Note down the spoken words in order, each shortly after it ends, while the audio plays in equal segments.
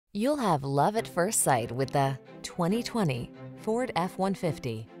You'll have love at first sight with the 2020 Ford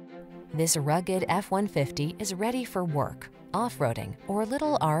F-150. This rugged F-150 is ready for work, off-roading, or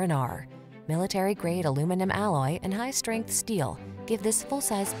little R&R. Military-grade aluminum alloy and high-strength steel give this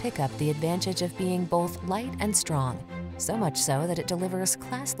full-size pickup the advantage of being both light and strong, so much so that it delivers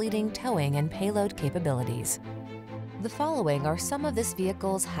class-leading towing and payload capabilities. The following are some of this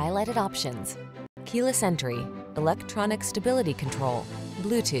vehicle's highlighted options: keyless entry, electronic stability control,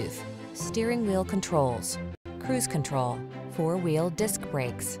 Bluetooth, steering wheel controls, cruise control, four-wheel disc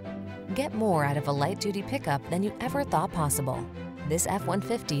brakes. Get more out of a light-duty pickup than you ever thought possible. This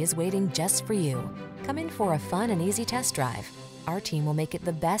F-150 is waiting just for you. Come in for a fun and easy test drive. Our team will make it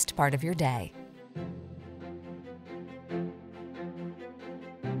the best part of your day.